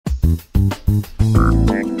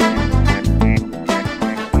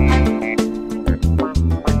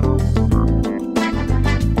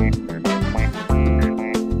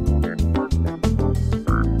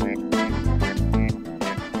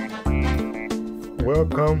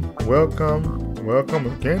Welcome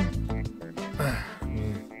again.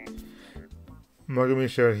 Mario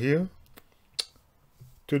Michel here.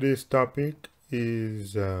 Today's topic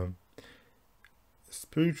is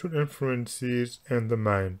spiritual influences and the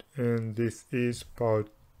mind, and this is part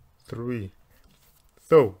 3.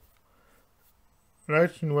 So,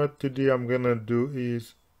 what today I'm gonna do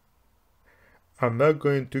is I'm not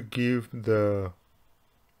going to give what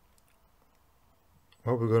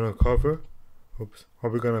we're gonna cover.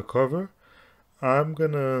 I'm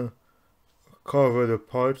gonna cover the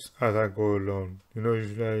parts as I go along.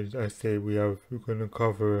 Usually I say we're gonna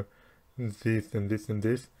cover this and this and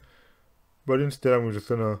this, but instead I'm just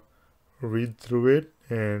gonna read through it,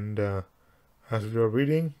 and as we are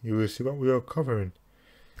reading, you will see what we are covering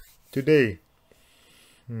today.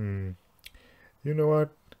 You know what?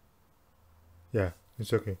 Yeah,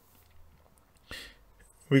 it's okay.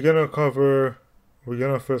 We're gonna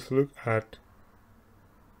first look at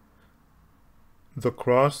the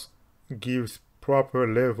cross gives proper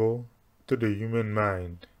level to the human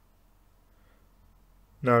mind.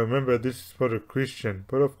 Now remember, this is for the Christian,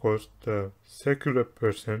 but of course the secular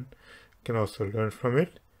person can also learn from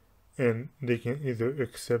it, and they can either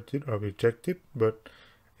accept it or reject it, but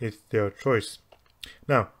it's their choice.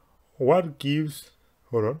 Now, what gives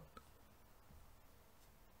the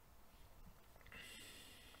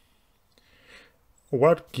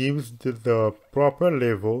proper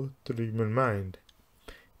level to the human mind?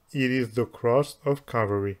 It is the cross of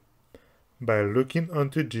Calvary. By looking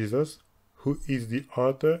unto Jesus, who is the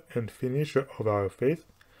author and finisher of our faith,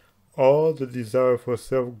 all the desire for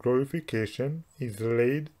self-glorification is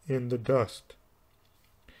laid in the dust.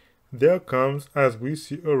 There comes, as we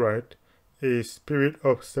see aright, a spirit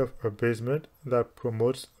of self-abasement that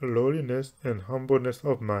promotes lowliness and humbleness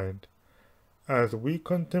of mind. As we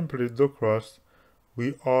contemplate the cross,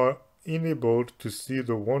 we are enabled to see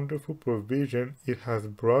the wonderful provision it has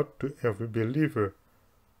brought to every believer,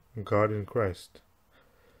 God in Christ.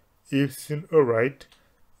 If seen aright,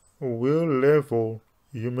 will level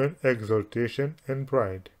human exaltation and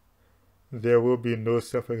pride. There will be no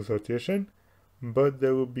self-exaltation, but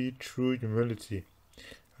there will be true humility.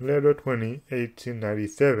 Letter 20,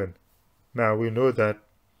 1897. Now we know that.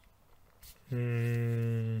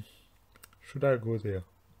 Should I go there?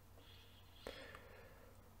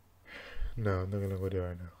 No, I'm not gonna go there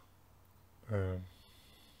right now.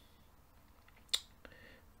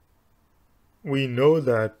 We know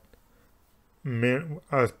that men,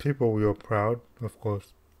 as people, we are proud, of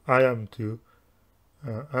course. I am too.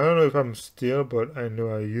 I don't know if I'm still, but I know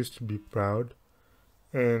I used to be proud,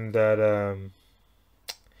 and that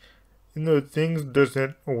things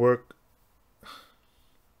doesn't work.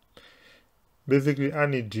 Basically, I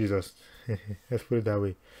need Jesus. Let's put it that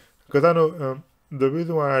way, because I know the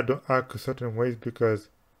reason why I don't act a certain way is because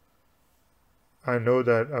I know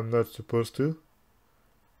that I'm not supposed to.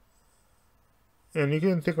 And you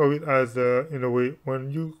can think of it as, in a way,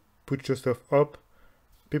 when you put yourself up,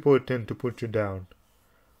 people tend to put you down.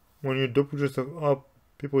 When you don't put yourself up,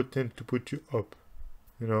 people tend to put you up,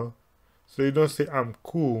 So you don't say, I'm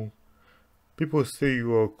cool. People say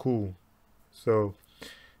you are cool. So,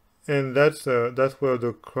 and that's where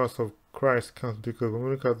the cross of Christ comes, because when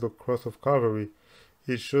we look at the cross of Calvary,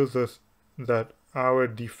 it shows us that our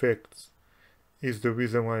defects is the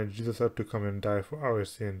reason why Jesus had to come and die for our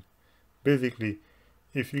sin. Basically,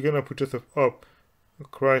 if you're gonna put yourself up,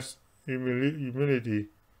 Christ's humility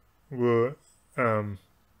will,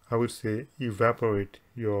 I would say, evaporate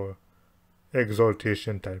your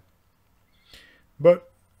exaltation type.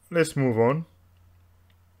 But let's move on.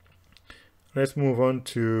 Let's move on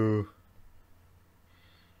to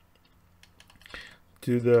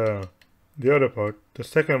the other part, the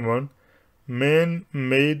second one. Man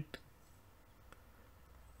made.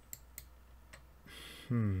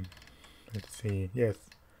 Let's see. Yes.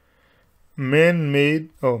 Man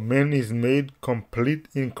is made complete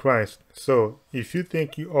in Christ. So, if you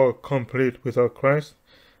think you are complete without Christ,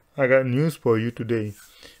 I got news for you today.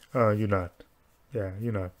 You're not. Yeah,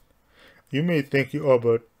 you're not. You may think you are,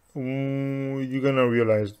 but you're gonna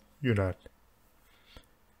realize you're not.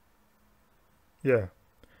 Yeah.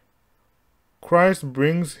 Christ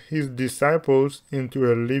brings his disciples into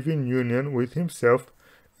a living union with himself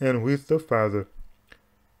and with the Father.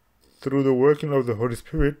 Through the working of the Holy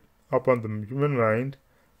Spirit upon the human mind,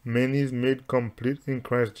 man is made complete in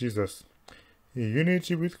Christ Jesus.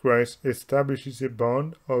 Unity with Christ establishes a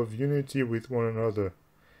bond of unity with one another.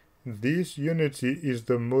 This unity is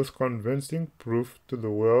the most convincing proof to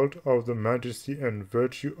the world of the majesty and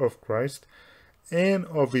virtue of Christ and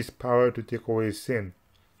of his power to take away sin.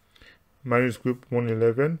 Manuscript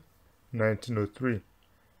 111, 1903.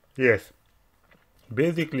 Yes,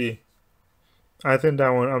 basically, I think that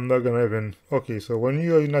one I'm not gonna even. Okay, so when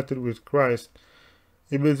you are united with Christ,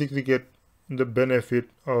 you basically get the benefit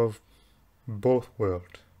of both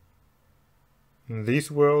worlds,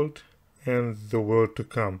 this world and the world to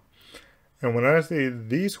come. And when I say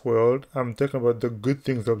this world, I'm talking about the good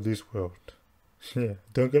things of this world. Yeah,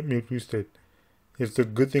 don't get me twisted. It's the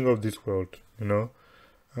good thing of this world, you know.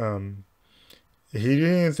 He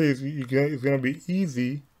didn't say it's gonna be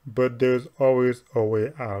easy, but there's always a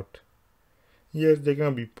way out. Yes, there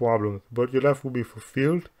can be problems, but your life will be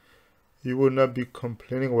fulfilled. You will not be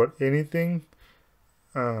complaining about anything.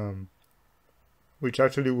 Which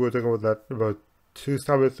actually we were talking about that about 2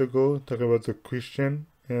 Sabbaths ago, talking about the Christian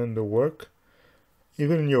and the work.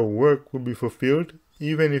 Even your work will be fulfilled,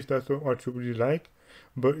 even if that's what you really like,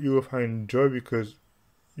 but you will find joy because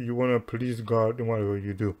you want to please God in whatever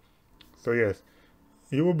you do. So yes,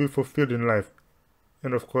 you will be fulfilled in life.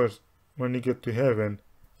 And of course, when you get to heaven,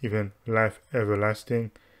 even life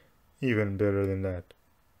everlasting, even better than that.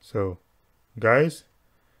 So, guys,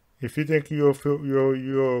 if you think you're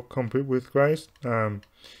complete with Christ,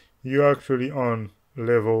 you're actually on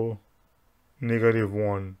level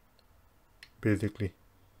 -1, basically.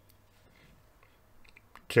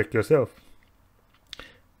 Check yourself.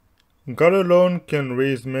 God alone can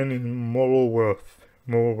raise men in moral worth.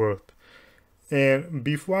 And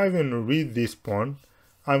before I even read this point,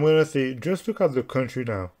 I'm gonna say, just look at the country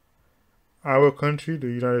now. Our country,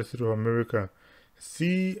 the United States of America.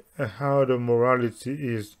 See how the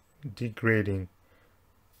morality is degrading.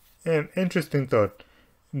 And interesting thought.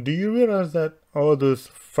 Do you realize that all those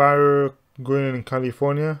fire going in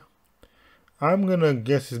California? I'm gonna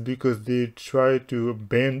guess it's because they try to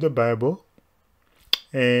ban the Bible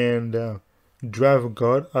and drive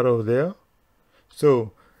God out of there.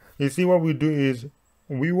 So you see, what we do is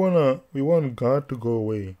we want God to go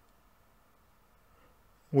away.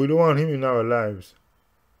 We don't want him in our lives,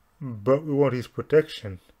 but we want his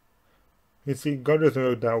protection. You see, God doesn't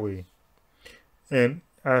work that way. And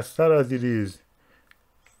as sad as it is,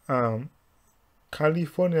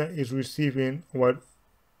 California is receiving whatever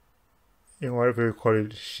you call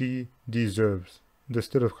it, she deserves. The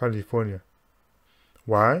state of California.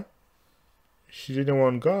 Why? She didn't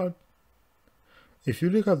want God. If you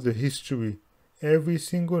look at the history, every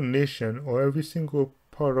single nation or every single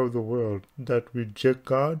part of the world that reject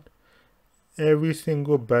God, every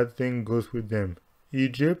single bad thing goes with them.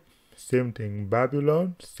 Egypt, same thing.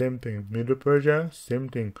 Babylon, same thing. Middle Persia, same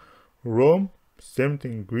thing. Rome, same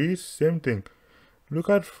thing. Greece, same thing. Look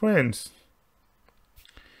at France.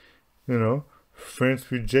 You know,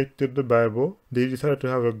 France rejected the Bible. They decided to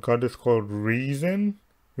have a goddess called Reason,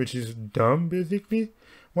 which is dumb, basically.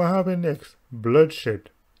 What happened next? Bloodshed.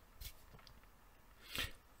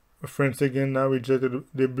 France again now rejected.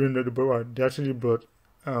 They actually brought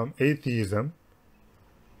atheism.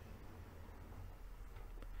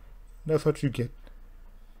 That's what you get.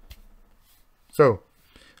 So,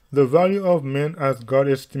 the value of man as God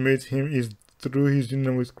estimates him is through his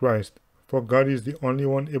union with Christ. For God is the only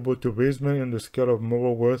one able to raise men in the scale of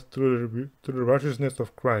moral worth through the righteousness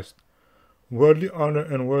of Christ. Worldly honor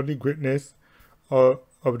and worldly greatness are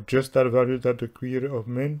of just that value that the Creator of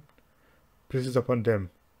men places upon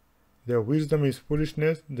them. Their wisdom is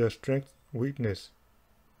foolishness, their strength weakness.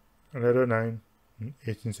 Letter 9,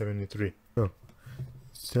 1873. So,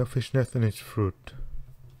 selfishness and its fruit.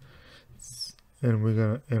 And we're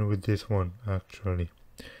gonna end with this one, actually.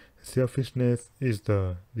 Selfishness is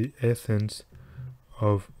the essence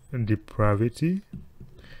of depravity,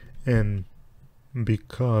 and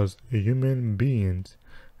because human beings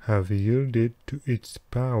have yielded to its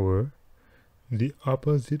power, the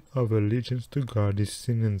opposite of allegiance to God is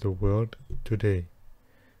seen in the world today.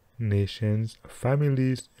 Nations,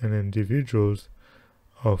 families, and individuals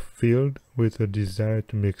are filled with a desire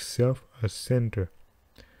to make self a center.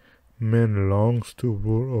 Man longs to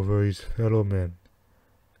rule over his fellow men.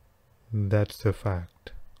 That's a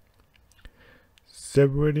fact.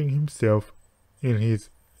 Separating himself in his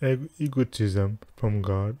egotism from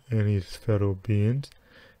God and his fellow beings,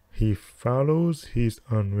 he follows his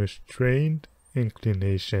unrestrained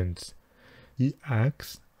inclinations. He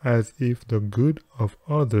acts as if the good of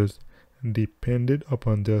others depended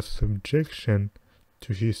upon their subjection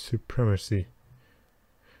to his supremacy.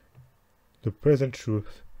 The Present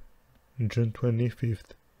Truth, June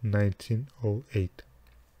 25th, 1908.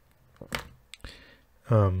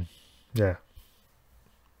 Yeah,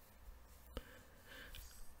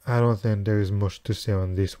 I don't think there is much to say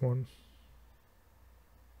on this one.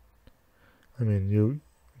 I mean,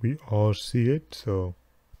 we all see it, so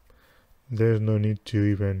there's no need to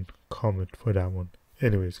even comment for that one.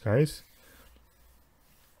 Anyways, guys,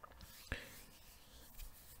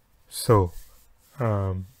 so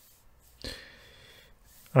I'm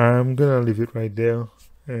gonna leave it right there,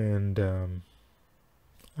 and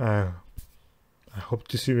I hope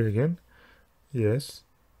to see you again. Yes,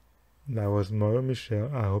 that was Mario Michel.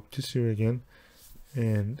 I hope to see you again,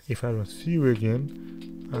 and if I don't see you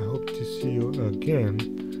again, I hope to see you again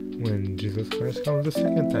when Jesus Christ comes the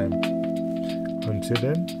second time. Until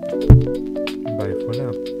then, bye for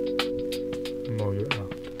now. Mario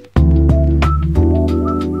out.